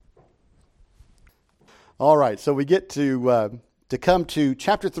All right, so we get to come to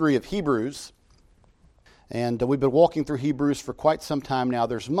chapter 3 of Hebrews, and we've been walking through Hebrews for quite some time now.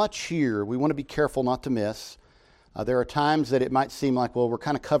 There's much here we want to be careful not to miss. There are times that it might seem like, well, we're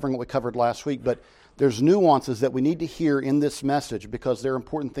kind of covering what we covered last week, but there's nuances that we need to hear in this message because there are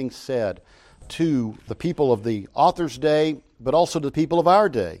important things said to the people of the author's day, but also to the people of our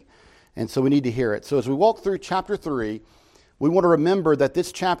day. And so we need to hear it. So as we walk through chapter 3, we want to remember that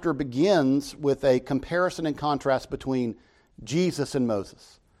this chapter begins with a comparison and contrast between Jesus and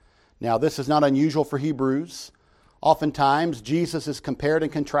Moses. Now, this is not unusual for Hebrews. Oftentimes, Jesus is compared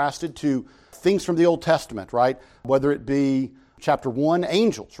and contrasted to things from the Old Testament, right? Whether it be chapter 1,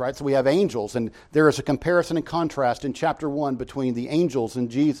 angels, right? So we have angels, and there is a comparison and contrast in chapter 1 between the angels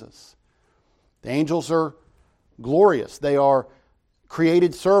and Jesus. The angels are glorious. They are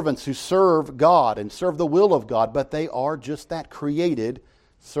created servants who serve God and serve the will of God, but they are just that, created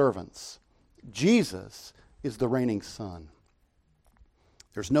servants. Jesus is the reigning Son.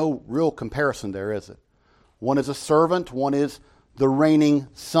 There's no real comparison there, is it? One is a servant, one is the reigning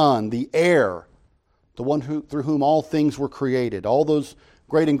Son, the heir, the one through whom all things were created. All those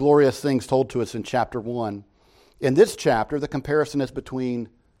great and glorious things told to us in chapter 1. In this chapter, the comparison is between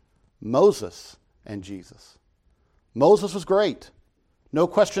Moses and Jesus. Moses was great. No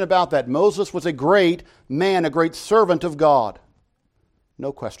question about that. Moses was a great man, a great servant of God.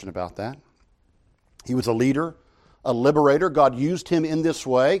 No question about that. He was a leader, a liberator. God used him in this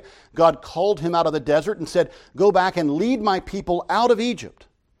way. God called him out of the desert and said, "Go back and lead my people out of Egypt.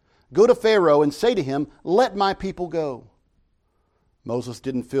 Go to Pharaoh and say to him, 'Let my people go.'" Moses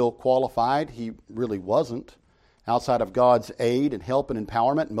didn't feel qualified. He really wasn't. Outside of God's aid and help and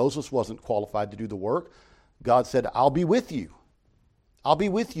empowerment, Moses wasn't qualified to do the work. God said, "I'll be with you. I'll be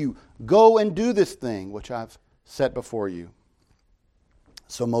with you. Go and do this thing which I've set before you."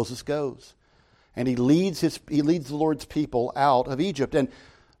 So Moses goes, and he leads the Lord's people out of Egypt. And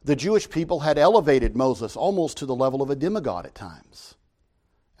the Jewish people had elevated Moses almost to the level of a demigod at times.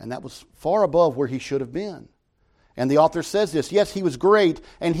 And that was far above where he should have been. And the author says this, yes, he was great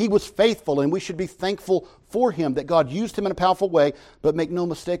and he was faithful, and we should be thankful for him that God used him in a powerful way, but make no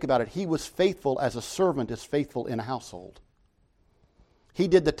mistake about it, he was faithful as a servant is faithful in a household. He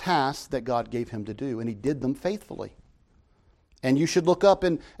did the tasks that God gave him to do, and he did them faithfully. And you should look up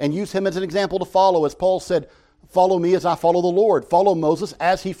and use him as an example to follow. As Paul said, "Follow me as I follow the Lord." Follow Moses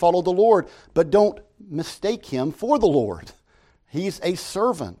as he followed the Lord. But don't mistake him for the Lord. He's a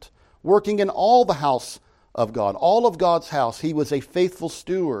servant working in all the house of God, all of God's house. He was a faithful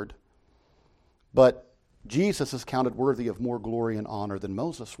steward. But Jesus is counted worthy of more glory and honor than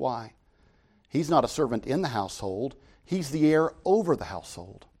Moses. Why? He's not a servant in the household. He's the heir over the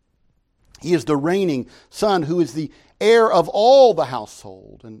household. He is the reigning Son who is the heir of all the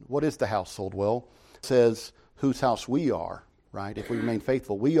household. And what is the household? Well, it says whose house we are, right? If we remain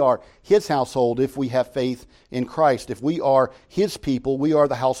faithful. We are his household if we have faith in Christ. If we are his people, we are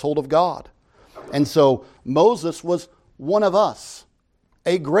the household of God. And so Moses was one of us,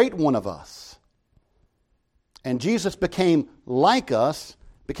 a great one of us. And Jesus became like us,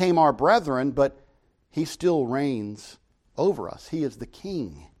 became our brethren, but he still reigns over us. He is the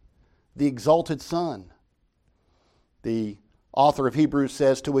King, the exalted Son. The author of Hebrews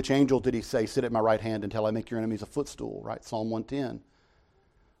says, to which angel did he say, "Sit at my right hand until I make your enemies a footstool," right? Psalm 110.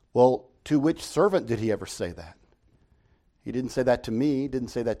 Well, to which servant did he ever say that? He didn't say that to me, didn't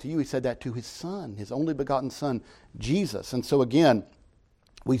say that to you. He said that to his Son, his only begotten Son, Jesus. And so again,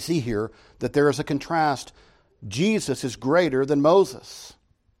 we see here that there is a contrast. Jesus is greater than Moses.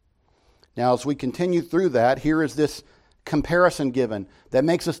 Now, as we continue through that, here is this comparison given that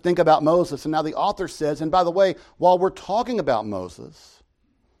makes us think about Moses. And now the author says, and by the way, while we're talking about Moses,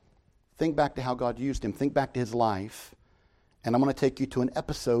 think back to how God used him. Think back to his life. And I'm going to take you to an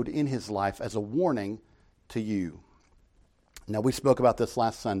episode in his life as a warning to you. Now, we spoke about this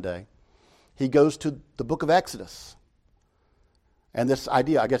last Sunday. He goes to the book of Exodus. And this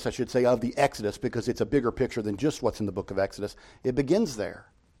idea, I guess I should say, of the Exodus, because it's a bigger picture than just what's in the book of Exodus. It begins there.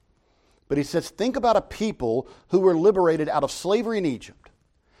 But he says, think about a people who were liberated out of slavery in Egypt,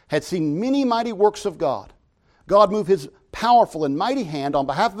 had seen many mighty works of God. God moved his powerful and mighty hand on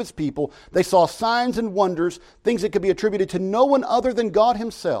behalf of his people. They saw signs and wonders, things that could be attributed to no one other than God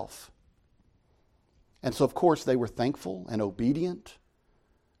himself. And so, of course, they were thankful and obedient,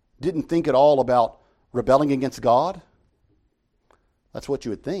 didn't think at all about rebelling against God. That's what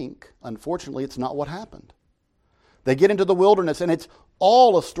you would think. Unfortunately, it's not what happened. They get into the wilderness, and it's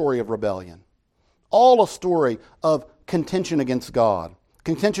all a story of rebellion, all a story of contention against God,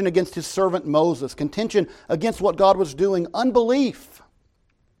 contention against his servant Moses, contention against what God was doing, unbelief.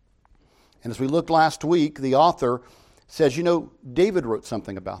 And as we looked last week, the author says, David wrote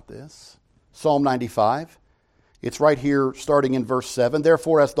something about this. Psalm 95. It's right here starting in verse 7.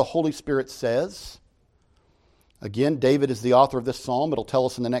 Therefore, as the Holy Spirit says, again, David is the author of this psalm. It'll tell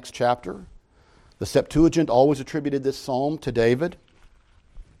us in the next chapter. The Septuagint always attributed this psalm to David.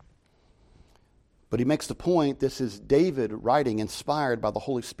 But he makes the point, this is David writing inspired by the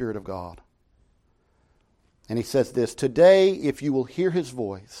Holy Spirit of God. And he says this, today, if you will hear his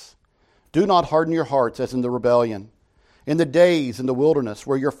voice, do not harden your hearts as in the rebellion, in the days in the wilderness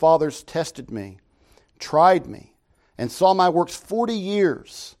where your fathers tested me, tried me, and saw my works 40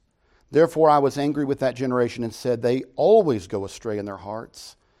 years. Therefore I was angry with that generation and said, they always go astray in their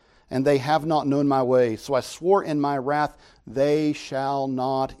hearts, and they have not known my way. So I swore in my wrath, they shall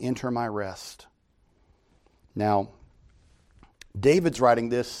not enter my rest. Now, David's writing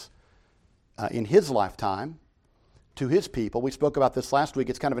this in his lifetime to his people. We spoke about this last week.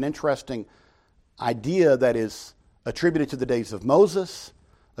 It's kind of an interesting idea that is attributed to the days of Moses,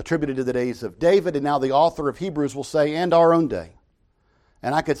 attributed to the days of David, and now the author of Hebrews will say, and our own day.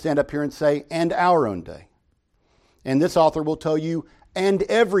 And I could stand up here and say, and our own day. And this author will tell you, and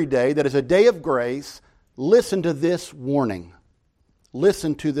every day that is a day of grace, listen to this warning.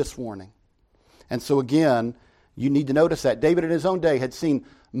 Listen to this warning. And so again, you need to notice that David in his own day had seen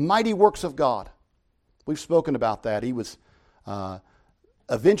mighty works of God. We've spoken about that. He was,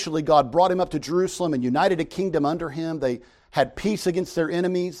 eventually God brought him up to Jerusalem and united a kingdom under him. They had peace against their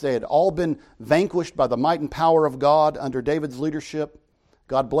enemies. They had all been vanquished by the might and power of God under David's leadership.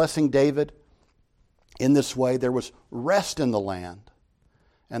 God blessing David. In this way, there was rest in the land.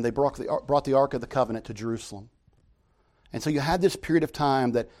 And they brought the Ark of the Covenant to Jerusalem. And so you had this period of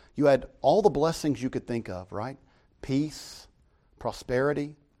time that you had all the blessings you could think of, right? Peace,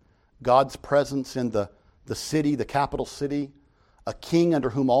 prosperity, God's presence in the city, the capital city, a king under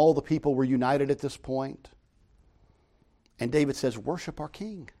whom all the people were united at this point. And David says, worship our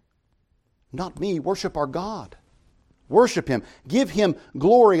king. Not me, worship our God. Worship him. Give him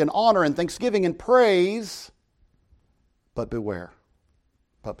glory and honor and thanksgiving and praise. But beware.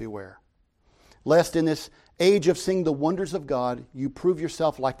 But beware. Lest in this age of seeing the wonders of God, you prove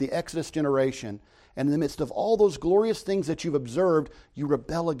yourself like the Exodus generation, and in the midst of all those glorious things that you've observed, you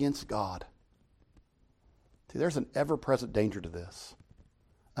rebel against God. See, there's an ever-present danger to this.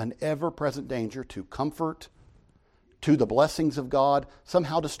 An ever-present danger to comfort, to the blessings of God,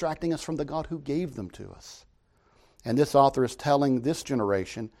 somehow distracting us from the God who gave them to us. And this author is telling this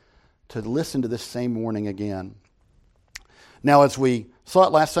generation to listen to this same warning again. Now, as we saw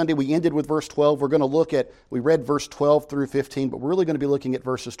it last Sunday, we ended with verse 12. We're going to we read verse 12 through 15, but we're really going to be looking at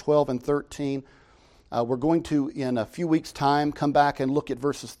verses 12 and 13. We're going to, in a few weeks' time, come back and look at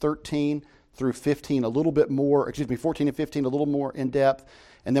verses 13 through 15 a little bit more, 14 and 15 a little more in depth.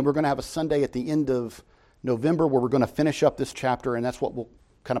 And then we're going to have a Sunday at the end of November where we're going to finish up this chapter, and that's what we'll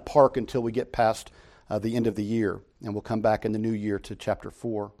kind of park until we get past the end of the year. And we'll come back in the new year to chapter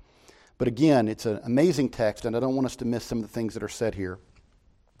 4. But again, it's an amazing text, and I don't want us to miss some of the things that are said here.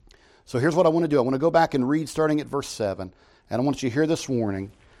 So here's what I want to do. I want to go back and read starting at verse 7, and I want you to hear this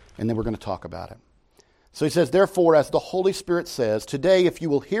warning, and then we're going to talk about it. So he says, therefore, as the Holy Spirit says, today if you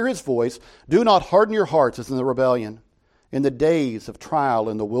will hear his voice, do not harden your hearts as in the rebellion, in the days of trial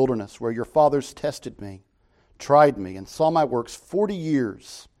in the wilderness, where your fathers tested me, tried me, and saw my works 40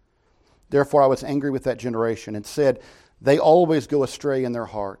 years. Therefore I was angry with that generation, and said, they always go astray in their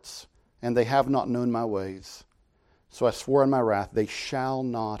hearts, and they have not known my ways. So I swore in my wrath, they shall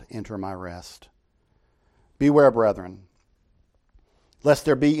not enter my rest. Beware, brethren, lest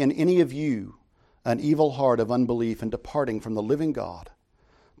there be in any of you an evil heart of unbelief in departing from the living God.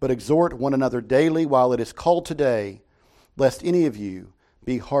 But exhort one another daily while it is called today, lest any of you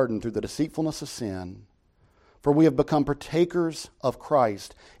be hardened through the deceitfulness of sin. For we have become partakers of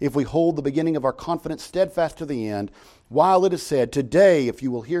Christ, if we hold the beginning of our confidence steadfast to the end, while it is said, today, if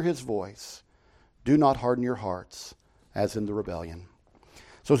you will hear his voice, do not harden your hearts, as in the rebellion.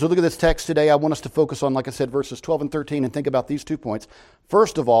 So as we look at this text today, I want us to focus on, like I said, verses 12 and 13, and think about these 2 points.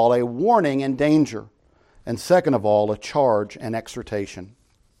 First of all, a warning and danger, and second of all, a charge and exhortation.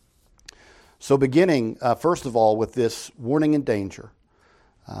 So beginning, first of all, with this warning and danger,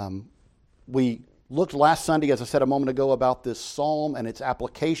 we looked last Sunday, as I said a moment ago, about this psalm and its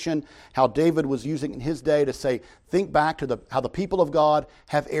application, how David was using it in his day to say, think back to how the people of God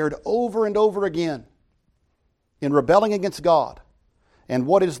have erred over and over again in rebelling against God. And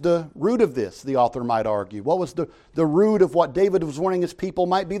what is the root of this, the author might argue? What was the root of what David was warning his people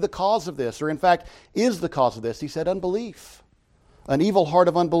might be the cause of this, or in fact is the cause of this? He said unbelief, an evil heart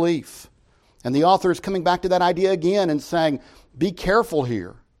of unbelief. And the author is coming back to that idea again and saying, be careful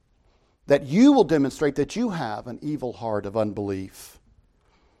here. that you will demonstrate that you have an evil heart of unbelief.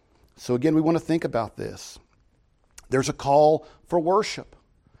 So again, we want to think about this. There's a call for worship.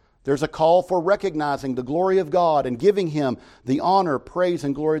 There's a call for recognizing the glory of God and giving Him the honor, praise,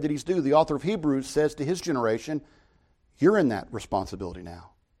 and glory that He's due. The author of Hebrews says to his generation, you're in that responsibility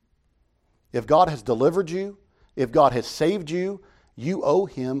now. If God has delivered you, if God has saved you, you owe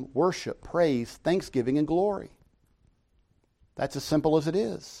Him worship, praise, thanksgiving, and glory. That's as simple as it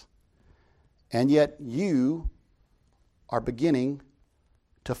is. And yet you are beginning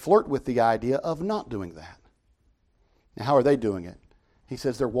to flirt with the idea of not doing that. Now, how are they doing it? He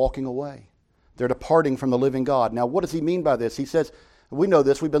says they're walking away. They're departing from the living God. Now, what does he mean by this? He says, we know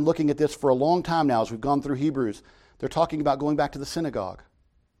this. We've been looking at this for a long time now as we've gone through Hebrews. They're talking about going back to the synagogue.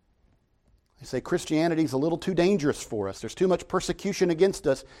 They say Christianity is a little too dangerous for us. There's too much persecution against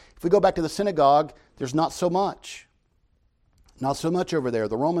us. If we go back to the synagogue, there's not so much. Not so much over there.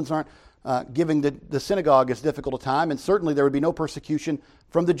 The Romans aren't giving the synagogue as difficult a time, and certainly there would be no persecution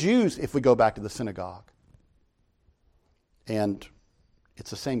from the Jews if we go back to the synagogue. And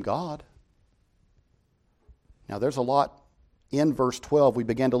it's the same God. Now, there's a lot in verse 12. We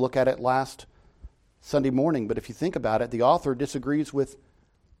began to look at it last Sunday morning, but if you think about it, the author disagrees with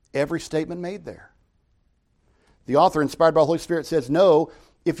every statement made there. The author, inspired by the Holy Spirit, says, no,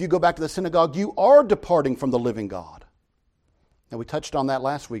 if you go back to the synagogue, you are departing from the living God. Now, we touched on that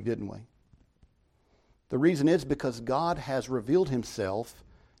last week, didn't we? The reason is because God has revealed Himself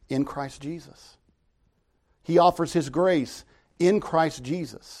in Christ Jesus. He offers His grace in Christ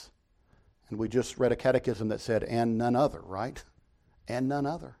Jesus. And we just read a catechism that said, and none other, right? And none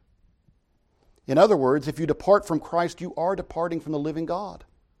other. In other words, if you depart from Christ, you are departing from the living God.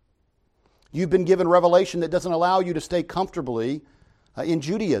 You've been given revelation that doesn't allow you to stay comfortably in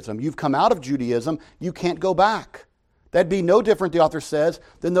Judaism. You've come out of Judaism. You can't go back. That'd be no different, the author says,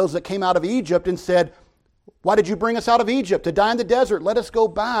 than those that came out of Egypt and said, why did you bring us out of Egypt? To die in the desert. Let us go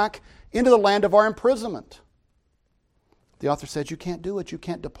back into the land of our imprisonment. The author says you can't do it. You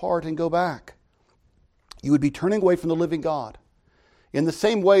can't depart and go back. You would be turning away from the living God. In the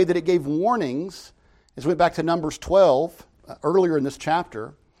same way that it gave warnings, as we went back to Numbers 12, earlier in this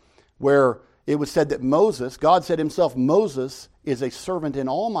chapter, where it was said that Moses, God said Himself, Moses is a servant in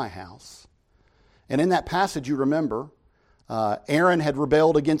all my house. And in that passage, you remember, Aaron had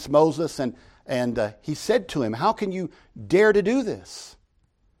rebelled against Moses, and he said to him, how can you dare to do this?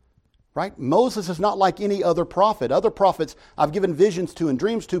 Right? Moses is not like any other prophet. Other prophets I've given visions to and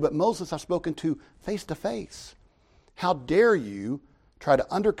dreams to, but Moses I've spoken to face to face. How dare you try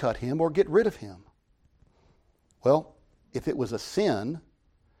to undercut him or get rid of him? Well, if it was a sin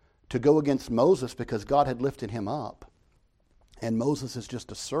to go against Moses because God had lifted him up, and Moses is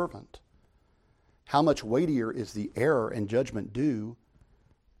just a servant, how much weightier is the error and judgment due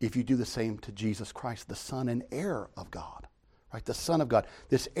if you do the same to Jesus Christ, the Son and heir of God? Right, the Son of God.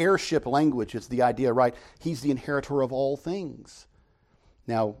 This heirship language is the idea, right? He's the inheritor of all things.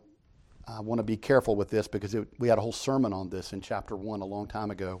 Now, I want to be careful with this because we had a whole sermon on this in chapter 1 a long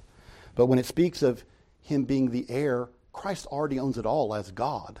time ago. But when it speaks of Him being the heir, Christ already owns it all as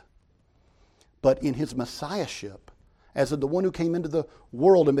God. But in His Messiahship, as the one who came into the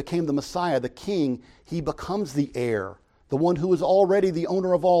world and became the Messiah, the King, He becomes the heir. The one who is already the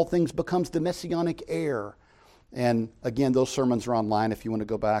owner of all things becomes the messianic heir. And again, those sermons are online if you want to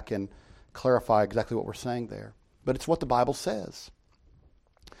go back and clarify exactly what we're saying there. But it's what the Bible says.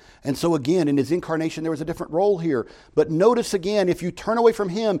 And so again, in His incarnation, there was a different role here. But notice again, if you turn away from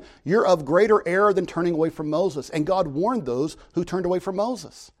Him, you're of greater error than turning away from Moses. And God warned those who turned away from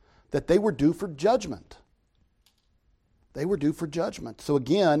Moses that they were due for judgment. They were due for judgment. So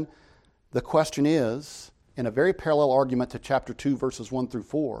again, the question is, in a very parallel argument to chapter 2, verses 1 through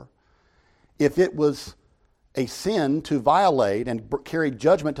 4, if it was a sin to violate and carry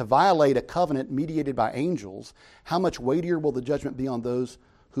judgment to violate a covenant mediated by angels, how much weightier will the judgment be on those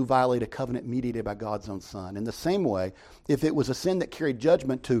who violate a covenant mediated by God's own Son? In the same way, if it was a sin that carried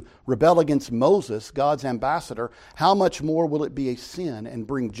judgment to rebel against Moses, God's ambassador, how much more will it be a sin and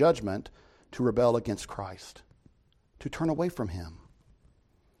bring judgment to rebel against Christ, to turn away from Him?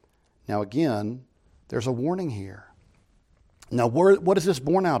 Now again, there's a warning here. Now, what is this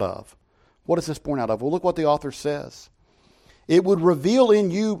born out of? What is this born out of? Well, look what the author says. It would reveal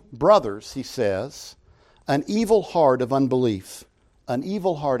in you, brothers, he says, an evil heart of unbelief. An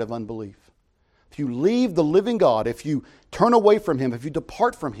evil heart of unbelief. If you leave the living God, if you turn away from Him, if you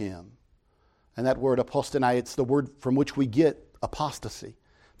depart from Him, and that word apostanai, it's the word from which we get apostasy.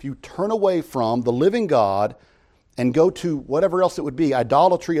 If you turn away from the living God and go to whatever else it would be,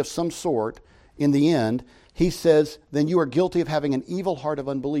 idolatry of some sort, in the end, he says, then you are guilty of having an evil heart of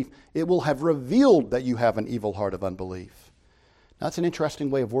unbelief. It will have revealed that you have an evil heart of unbelief. Now, that's an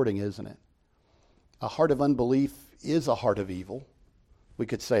interesting way of wording, isn't it? A heart of unbelief is a heart of evil. We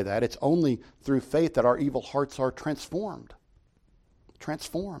could say that. It's only through faith that our evil hearts are transformed.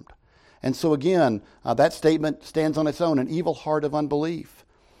 Transformed. And so again, that statement stands on its own, an evil heart of unbelief.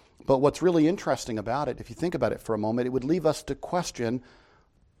 But what's really interesting about it, if you think about it for a moment, it would leave us to question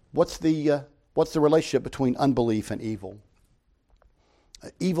what's the relationship between unbelief and evil.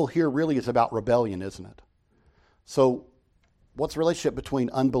 Evil here really is about rebellion, isn't it? So what's the relationship between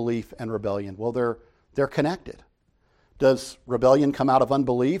unbelief and rebellion? Well, they're connected. Does rebellion come out of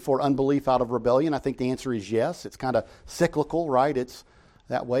unbelief or unbelief out of rebellion? I think the answer is yes. It's kind of cyclical, right? It's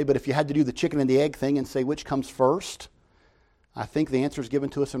that way. But if you had to do the chicken and the egg thing and say which comes first, I think the answer is given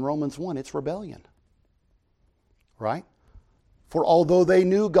to us in Romans 1. It's rebellion. Right? For although they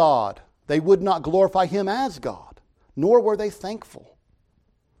knew God, they would not glorify Him as God, nor were they thankful.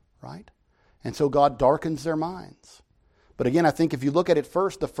 Right? And so God darkens their minds. But again, I think if you look at it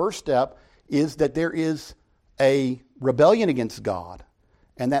first, the first step is that there is a rebellion against God,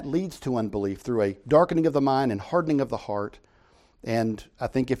 and that leads to unbelief through a darkening of the mind and hardening of the heart. And I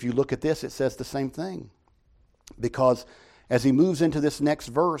think if you look at this, it says the same thing. Because as he moves into this next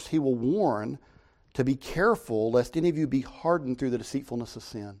verse, he will warn to be careful lest any of you be hardened through the deceitfulness of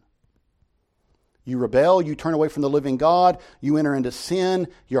sin. You rebel, you turn away from the living God, you enter into sin,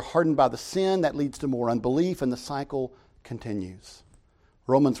 you're hardened by the sin, that leads to more unbelief, and the cycle continues.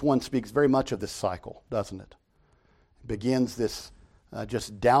 Romans 1 speaks very much of this cycle, doesn't it? It begins this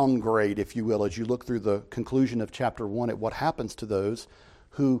just downgrade, if you will, as you look through the conclusion of chapter 1 at what happens to those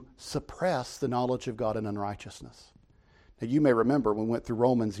who suppress the knowledge of God in unrighteousness. Now, you may remember when we went through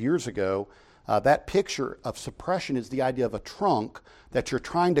Romans years ago, that picture of suppression is the idea of a trunk that you're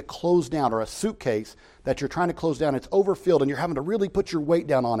trying to close down, or a suitcase that you're trying to close down. It's overfilled, and you're having to really put your weight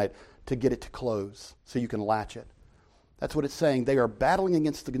down on it to get it to close so you can latch it. That's what it's saying. They are battling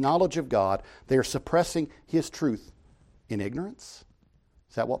against the knowledge of God. They are suppressing His truth in ignorance.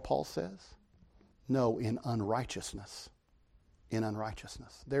 Is that what Paul says? No, in unrighteousness. In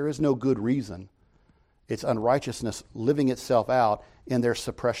unrighteousness. There is no good reason. It's unrighteousness living itself out in their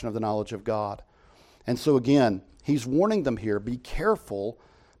suppression of the knowledge of God. And so again, he's warning them here, be careful,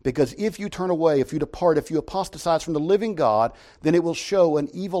 because if you turn away, if you depart, if you apostatize from the living God, then it will show an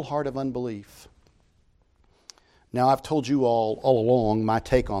evil heart of unbelief. Now, I've told you all along my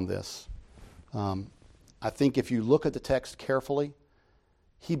take on this. I think if you look at the text carefully,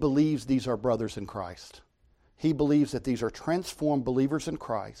 he believes these are brothers in Christ. He believes that these are transformed believers in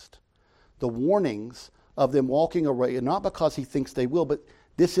Christ. The warnings of them walking away, and not because he thinks they will, but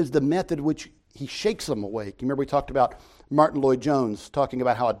this is the method which he shakes them awake. You remember we talked about Martin Lloyd-Jones talking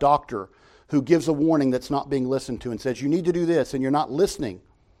about how a doctor who gives a warning that's not being listened to and says, you need to do this, and you're not listening,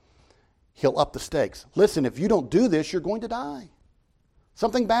 he'll up the stakes. Listen, if you don't do this, you're going to die.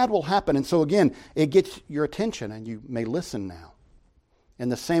 Something bad will happen. And so again, it gets your attention, and you may listen now. In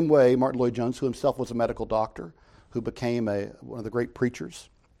the same way, Martin Lloyd-Jones, who himself was a medical doctor, who became one of the great preachers,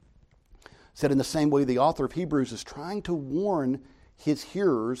 said in the same way the author of Hebrews is trying to warn his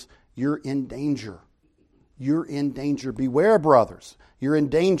hearers, you're in danger. You're in danger. Beware, brothers. You're in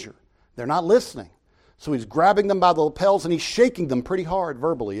danger. They're not listening. So he's grabbing them by the lapels and he's shaking them pretty hard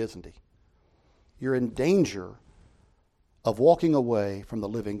verbally, isn't he? You're in danger of walking away from the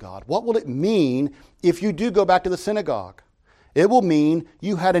living God. What will it mean if you do go back to the synagogue? It will mean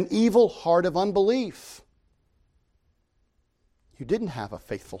you had an evil heart of unbelief. You didn't have a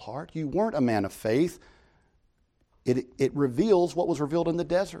faithful heart. You weren't a man of faith. It reveals what was revealed in the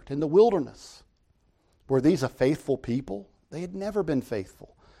desert, in the wilderness. Were these a faithful people? They had never been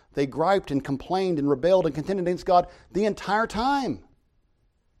faithful. They griped and complained and rebelled and contended against God the entire time.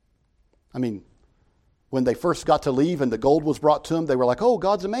 I mean, when they first got to leave and the gold was brought to them, they were like, oh,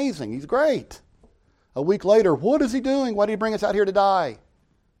 God's amazing. He's great. A week later, what is He doing? Why did He bring us out here to die?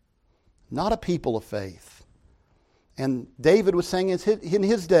 Not a people of faith. And David was saying in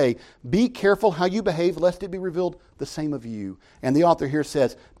his day, be careful how you behave, lest it be revealed the same of you. And the author here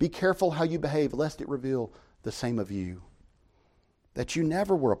says, be careful how you behave, lest it reveal the same of you. That you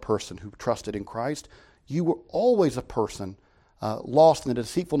never were a person who trusted in Christ. You were always a person lost in the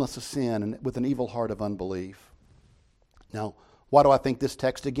deceitfulness of sin and with an evil heart of unbelief. Now, why do I think this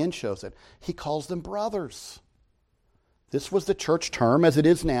text again shows it? He calls them brothers. This was the church term, as it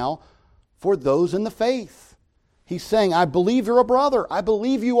is now, for those in the faith. He's saying, I believe you're a brother. I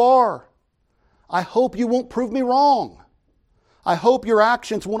believe you are. I hope you won't prove me wrong. I hope your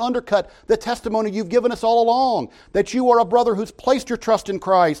actions won't undercut the testimony you've given us all along, that you are a brother who's placed your trust in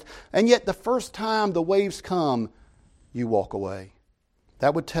Christ, and yet the first time the waves come, you walk away.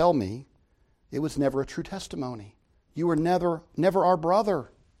 That would tell me it was never a true testimony. You were never our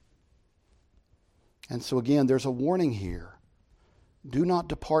brother. And so again, there's a warning here. Do not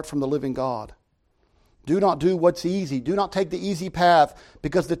depart from the living God. Do not do what's easy. Do not take the easy path,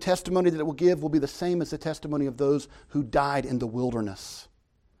 because the testimony that it will give will be the same as the testimony of those who died in the wilderness.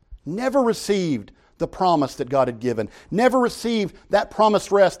 Never received the promise that God had given. Never received that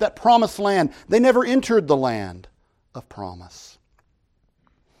promised rest, that promised land. They never entered the land of promise.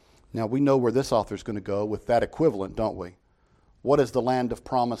 Now we know where this author is going to go with that equivalent, don't we? What is the land of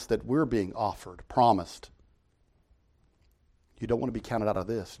promise that we're being offered, promised? You don't want to be counted out of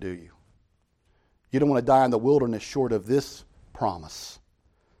this, do you? You don't want to die in the wilderness short of this promise.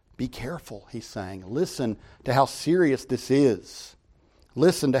 Be careful, he's saying. Listen to how serious this is.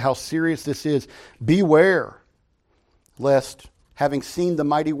 Listen to how serious this is. Beware, lest, having seen the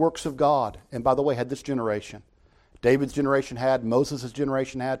mighty works of God, and by the way, had this generation, David's generation had, Moses'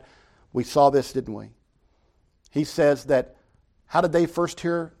 generation had, we saw this, didn't we? He says that, how did they first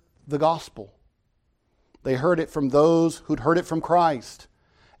hear the gospel? They heard it from those who'd heard it from Christ.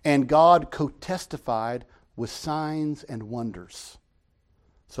 And God co-testified with signs and wonders.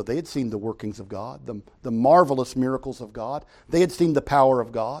 So they had seen the workings of God, the marvelous miracles of God. They had seen the power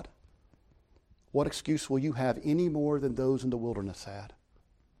of God. What excuse will you have any more than those in the wilderness had?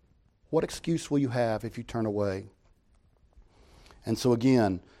 What excuse will you have if you turn away? And so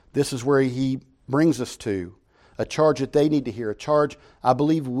again, this is where he brings us to a charge that they need to hear, a charge I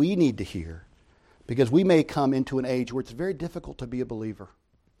believe we need to hear, because we may come into an age where it's very difficult to be a believer.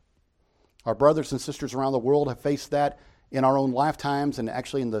 Our brothers and sisters around the world have faced that in our own lifetimes, and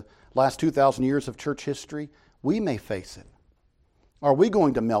actually in the last 2,000 years of church history. We may face it. Are we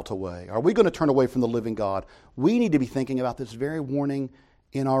going to melt away? Are we going to turn away from the living God? We need to be thinking about this very warning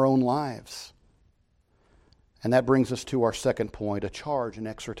in our own lives. And that brings us to our second point, a charge and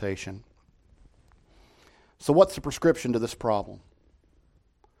exhortation. So what's the prescription to this problem?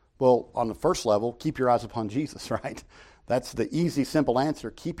 Well, on the first level, keep your eyes upon Jesus, right? That's the easy, simple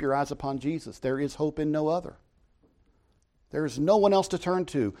answer. Keep your eyes upon Jesus. There is hope in no other. There is no one else to turn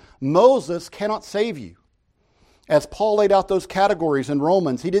to. Moses cannot save you. As Paul laid out those categories in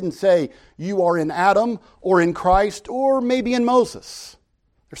Romans, he didn't say you are in Adam or in Christ or maybe in Moses.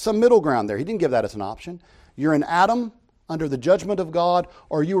 There's some middle ground there. He didn't give that as an option. You're in Adam under the judgment of God,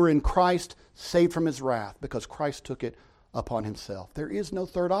 or you are in Christ saved from his wrath because Christ took it upon himself. There is no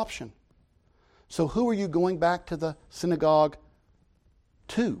third option. So who are you going back to the synagogue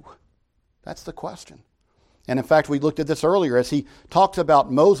to? That's the question. And in fact, we looked at this earlier as he talks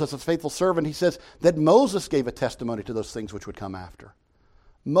about Moses as faithful servant. He says that Moses gave a testimony to those things which would come after.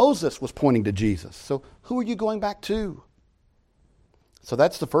 Moses was pointing to Jesus. So who are you going back to? So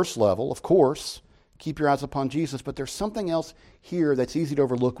that's the first level, of course. Keep your eyes upon Jesus. But there's something else here that's easy to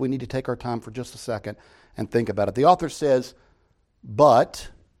overlook. We need to take our time for just a second and think about it. The author says, but,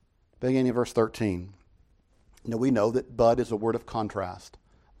 beginning of verse 13. Now we know that but is a word of contrast.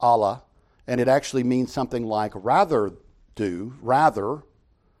 Allah. And it actually means something like rather do, rather,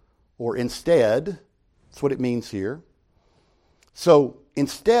 or instead. That's what it means here. So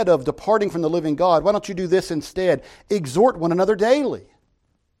instead of departing from the living God, why don't you do this instead? Exhort one another daily.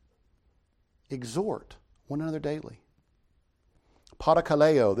 Exhort one another daily.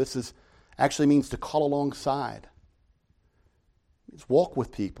 Parakaleo, this actually means to call alongside. It's walk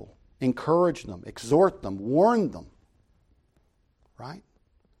with people, encourage them, exhort them, warn them. Right?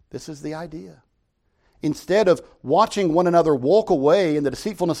 This is the idea. Instead of watching one another walk away in the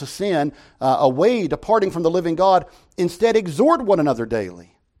deceitfulness of sin, away, departing from the living God, instead exhort one another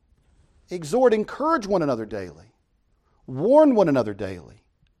daily. Exhort, encourage one another daily. Warn one another daily.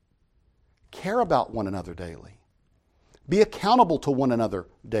 Care about one another daily. Be accountable to one another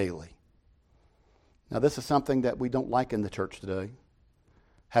daily. Now, this is something that we don't like in the church today,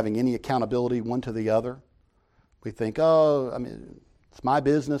 having any accountability one to the other. We think, it's my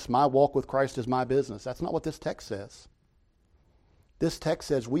business. My walk with Christ is my business. That's not what this text says. This text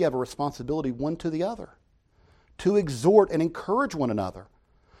says we have a responsibility one to the other, to exhort and encourage one another,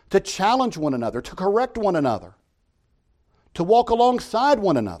 to challenge one another, to correct one another, to walk alongside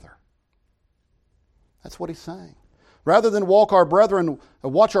one another. That's what he's saying. Rather than watch our brethren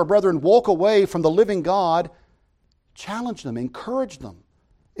walk away from the living God, challenge them, encourage them,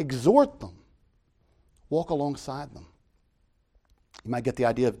 exhort them, walk alongside them. You might get the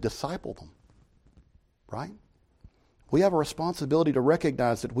idea of disciple them, right? We have a responsibility to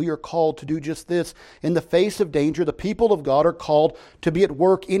recognize that we are called to do just this. In the face of danger, the people of God are called to be at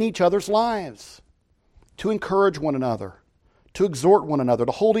work in each other's lives, to encourage one another, to exhort one another,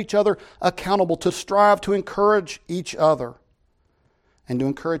 to hold each other accountable, to strive to encourage each other, and to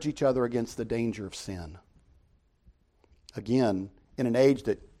encourage each other against the danger of sin. Again, in an age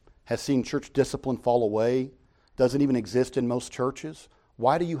that has seen church discipline fall away, doesn't even exist in most churches,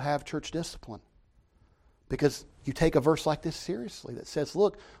 why do you have church discipline? Because you take a verse like this seriously that says,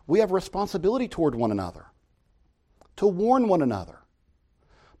 look, we have a responsibility toward one another, to warn one another.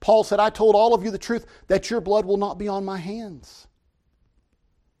 Paul said, I told all of you the truth, that your blood will not be on my hands.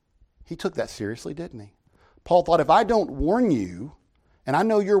 He took that seriously, didn't he? Paul thought, if I don't warn you, and I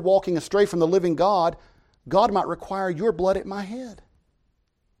know you're walking astray from the living God, God might require your blood at my head.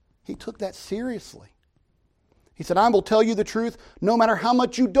 He took that seriously. He said, I will tell you the truth no matter how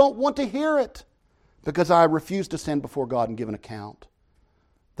much you don't want to hear it, because I refuse to stand before God and give an account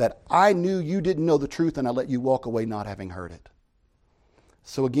that I knew you didn't know the truth and I let you walk away not having heard it.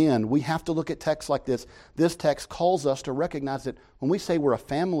 So again, we have to look at texts like this. This text calls us to recognize that when we say we're a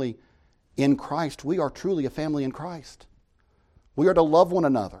family in Christ, we are truly a family in Christ. We are to love one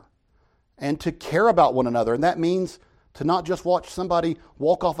another and to care about one another. And that means to not just watch somebody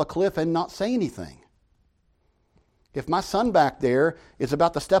walk off a cliff and not say anything. If my son back there is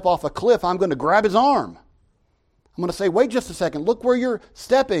about to step off a cliff, I'm going to grab his arm. I'm going to say, wait just a second, look where you're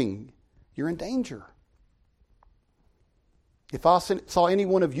stepping. You're in danger. If I saw any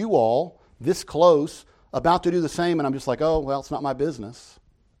one of you all this close, about to do the same, and I'm just like, oh, well, it's not my business,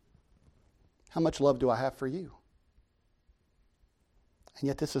 how much love do I have for you? And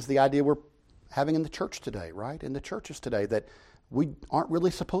yet this is the idea we're having in the church today, right? In the churches today, that we aren't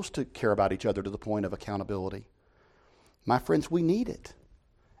really supposed to care about each other to the point of accountability. My friends, we need it,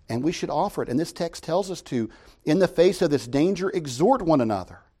 and we should offer it. And this text tells us to, in the face of this danger, exhort one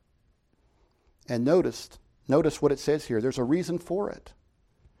another. And notice what it says here. There's a reason for it.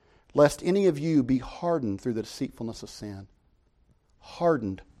 Lest any of you be hardened through the deceitfulness of sin.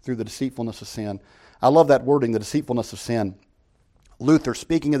 Hardened through the deceitfulness of sin. I love that wording, the deceitfulness of sin. Luther,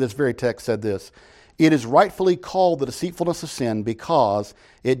 speaking of this very text, said this: it is rightfully called the deceitfulness of sin because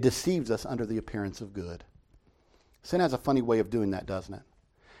it deceives us under the appearance of good. Sin has a funny way of doing that, doesn't it?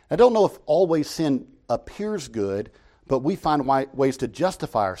 I don't know if always sin appears good, but we find ways to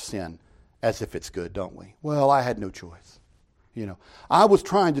justify our sin as if it's good, don't we? Well, I had no choice. I was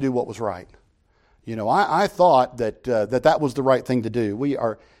trying to do what was right. I thought that was the right thing to do. We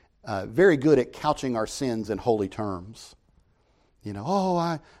are very good at couching our sins in holy terms.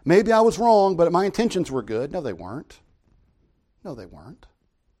 Maybe I was wrong, but my intentions were good. No, they weren't. No, they weren't.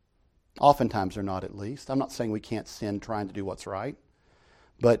 Oftentimes they're not, at least. I'm not saying we can't sin trying to do what's right,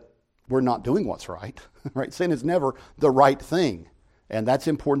 but we're not doing what's right. Right? Sin is never the right thing, and that's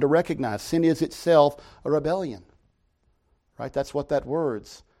important to recognize. Sin is itself a rebellion. Right? That's what that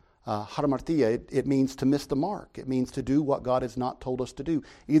word's hamartia. It means to miss the mark. It means to do what God has not told us to do,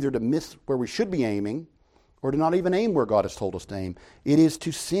 either to miss where we should be aiming, or to not even aim where God has told us to aim. It is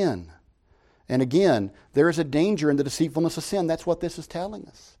to sin. And again, there is a danger in the deceitfulness of sin. That's what this is telling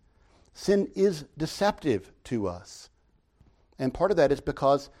us. Sin is deceptive to us. And part of that is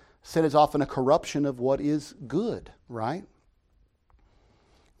because sin is often a corruption of what is good, right?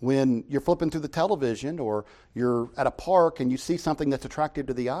 When you're flipping through the television or you're at a park and you see something that's attractive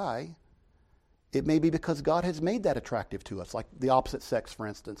to the eye, it may be because God has made that attractive to us, like the opposite sex, for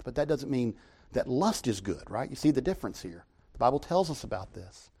instance. But that doesn't mean that lust is good, right? You see the difference here. The Bible tells us about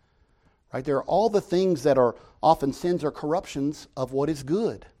this, right? There are all the things that are often sins or corruptions of what is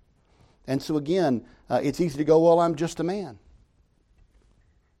good. And so again, it's easy to go, well, I'm just a man.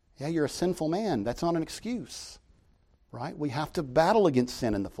 Yeah, you're a sinful man. That's not an excuse, right? We have to battle against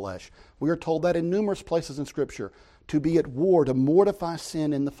sin in the flesh. We are told that in numerous places in Scripture, to be at war, to mortify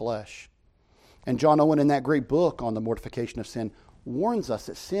sin in the flesh. And John Owen, in that great book on the mortification of sin, warns us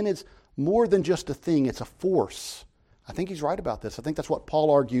that sin is more than just a thing, it's a force. I think he's right about this. I think that's what Paul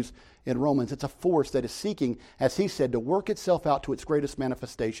argues in Romans. It's a force that is seeking, as he said, to work itself out to its greatest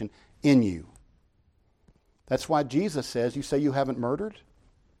manifestation in you. That's why Jesus says, you say you haven't murdered?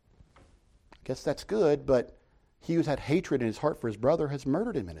 I guess that's good, but he who's had hatred in his heart for his brother has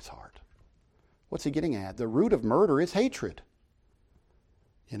murdered him in his heart. What's he getting at? The root of murder is hatred.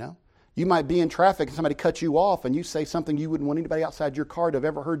 You might be in traffic and somebody cuts you off and you say something you wouldn't want anybody outside your car to have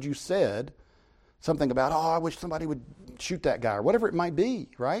ever heard you said. Something about, I wish somebody would shoot that guy, or whatever it might be,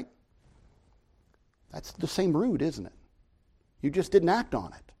 right? That's the same root, isn't it? You just didn't act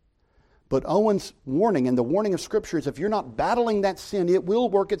on it. But Owen's warning, and the warning of Scripture, is if you're not battling that sin, it will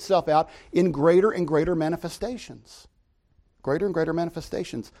work itself out in greater and greater manifestations. Greater and greater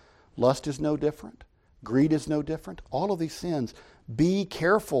manifestations. Lust is no different. Greed is no different. All of these sins. Be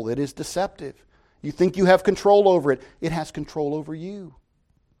careful. It is deceptive. You think you have control over it. It has control over you.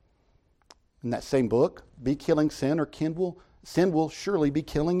 In that same book, Be Killing Sin, or Sin Will Surely Be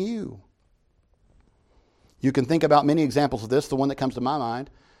Killing You. You can think about many examples of this. The one that comes to my mind,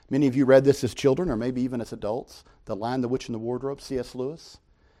 many of you read this as children or maybe even as adults. The Lion, the Witch, and the Wardrobe, C.S. Lewis.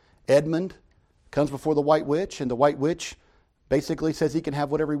 Edmund comes before the White Witch, and the White Witch basically says he can have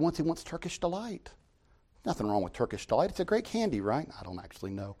whatever he wants. He wants Turkish Delight. Nothing wrong with Turkish Delight. It's a great candy, right? I don't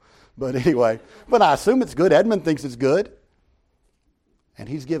actually know. But anyway, but I assume it's good. Edmund thinks it's good. And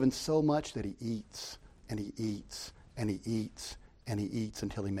he's given so much that he eats, and he eats, and he eats, and he eats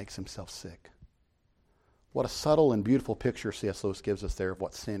until he makes himself sick. What a subtle and beautiful picture C.S. Lewis gives us there of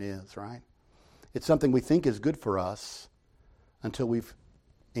what sin is, right? It's something we think is good for us until we've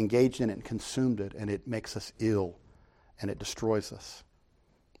engaged in it and consumed it, and it makes us ill, and it destroys us.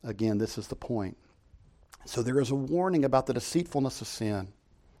 Again, this is the point. So there is a warning about the deceitfulness of sin.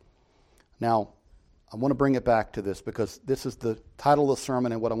 Now, I want to bring it back to this because this is the title of the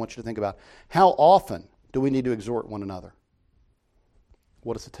sermon and what I want you to think about. How often do we need to exhort one another?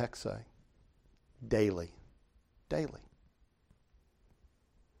 What does the text say? Daily. Daily.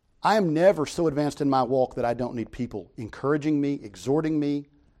 I am never so advanced in my walk that I don't need people encouraging me, exhorting me,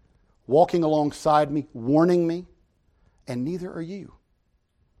 walking alongside me, warning me, and neither are you.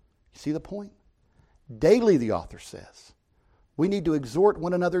 You see the point? Daily, the author says. We need to exhort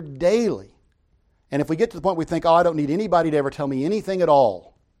one another daily. And if we get to the point we think, I don't need anybody to ever tell me anything at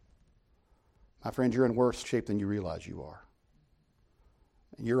all, my friends, you're in worse shape than you realize you are.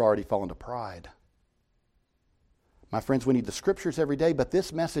 And you're already fallen to pride. My friends, we need the Scriptures every day, but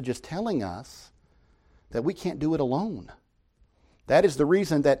this message is telling us that we can't do it alone. That is the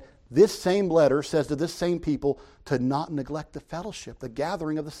reason that this same letter says to this same people to not neglect the fellowship, the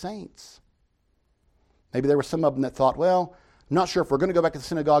gathering of the saints. Maybe there were some of them that thought, well, I'm not sure if we're going to go back to the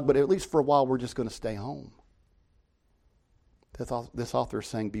synagogue, but at least for a while we're just going to stay home. This author is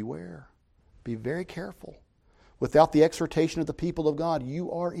saying, beware. Be very careful. Without the exhortation of the people of God,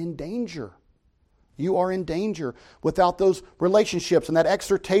 you are in danger. You are in danger. Without those relationships and that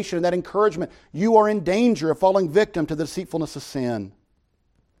exhortation and that encouragement, you are in danger of falling victim to the deceitfulness of sin.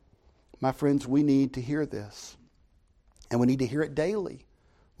 My friends, we need to hear this. And we need to hear it daily.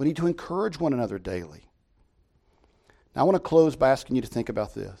 We need to encourage one another daily. Now, I want to close by asking you to think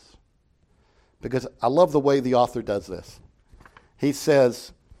about this, because I love the way the author does this. He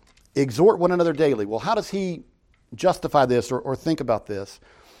says, exhort one another daily. Well, how does he justify this or think about this?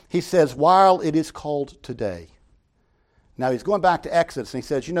 He says, while it is called today. Now, he's going back to Exodus, and he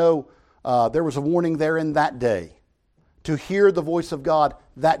says, there was a warning there in that day to hear the voice of God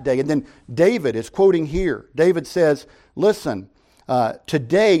that day. And then David is quoting here. David says, listen,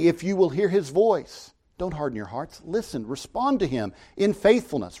 today, if you will hear his voice, don't harden your hearts. Listen, respond to him in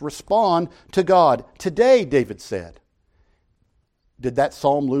faithfulness. Respond to God. Today, David said. Did that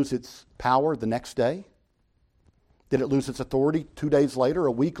psalm lose its power the next day? Did it lose its authority 2 days later,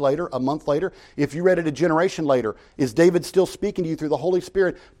 a week later, a month later? If you read it a generation later, is David still speaking to you through the Holy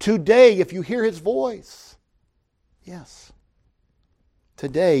Spirit? Today, if you hear his voice. Yes.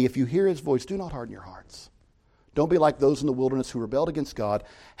 Today, if you hear his voice, do not harden your hearts. Don't be like those in the wilderness who rebelled against God.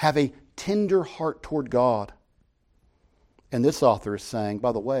 Have a tender heart toward God. And this author is saying,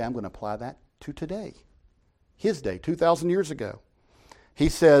 by the way, I'm going to apply that to today. His day, 2,000 years ago. He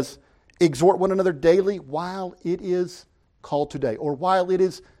says, exhort one another daily while it is called today, or while it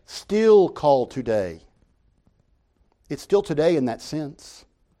is still called today. It's still today in that sense.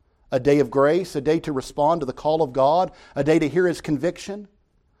 A day of grace, a day to respond to the call of God, a day to hear his conviction,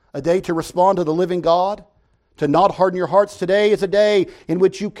 a day to respond to the living God. To not harden your hearts today is a day in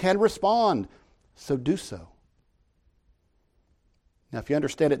which you can respond. So do so. Now, if you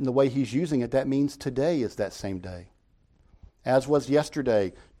understand it in the way he's using it, that means today is that same day. As was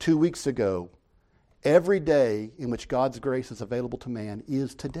yesterday, 2 weeks ago. Every day in which God's grace is available to man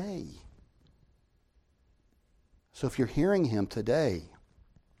is today. So if you're hearing him today,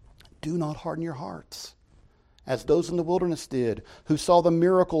 do not harden your hearts. As those in the wilderness did, who saw the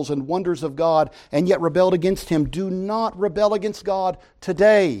miracles and wonders of God and yet rebelled against him. Do not rebel against God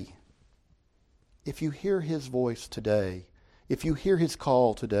today. If you hear his voice today, if you hear his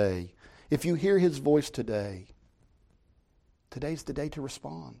call today, if you hear his voice today, today's the day to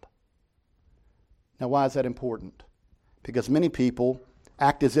respond. Now, why is that important? Because many people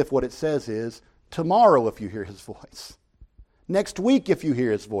act as if what it says is, tomorrow if you hear his voice. Next week if you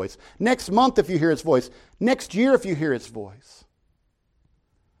hear his voice. Next month if you hear his voice. Next year if you hear his voice.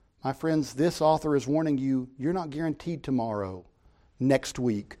 My friends, this author is warning you, you're not guaranteed tomorrow, next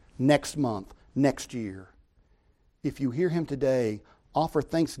week, next month, next year. If you hear him today, offer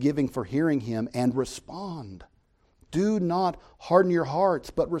thanksgiving for hearing him and respond. Do not harden your hearts,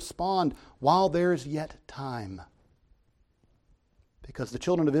 but respond while there is yet time. Because the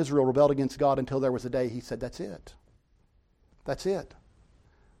children of Israel rebelled against God until there was a day he said, that's it. That's it.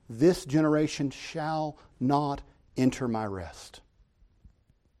 This generation shall not enter my rest.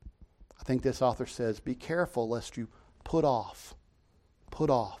 I think this author says, be careful lest you put off,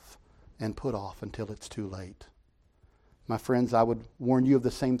 and put off until it's too late. My friends, I would warn you of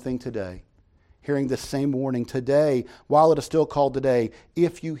the same thing today. Hearing this same warning today, while it is still called today,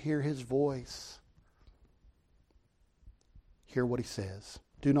 if you hear his voice, hear what he says.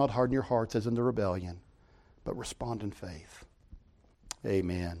 Do not harden your hearts as in the rebellion, but respond in faith.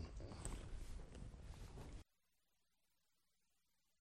 Amen.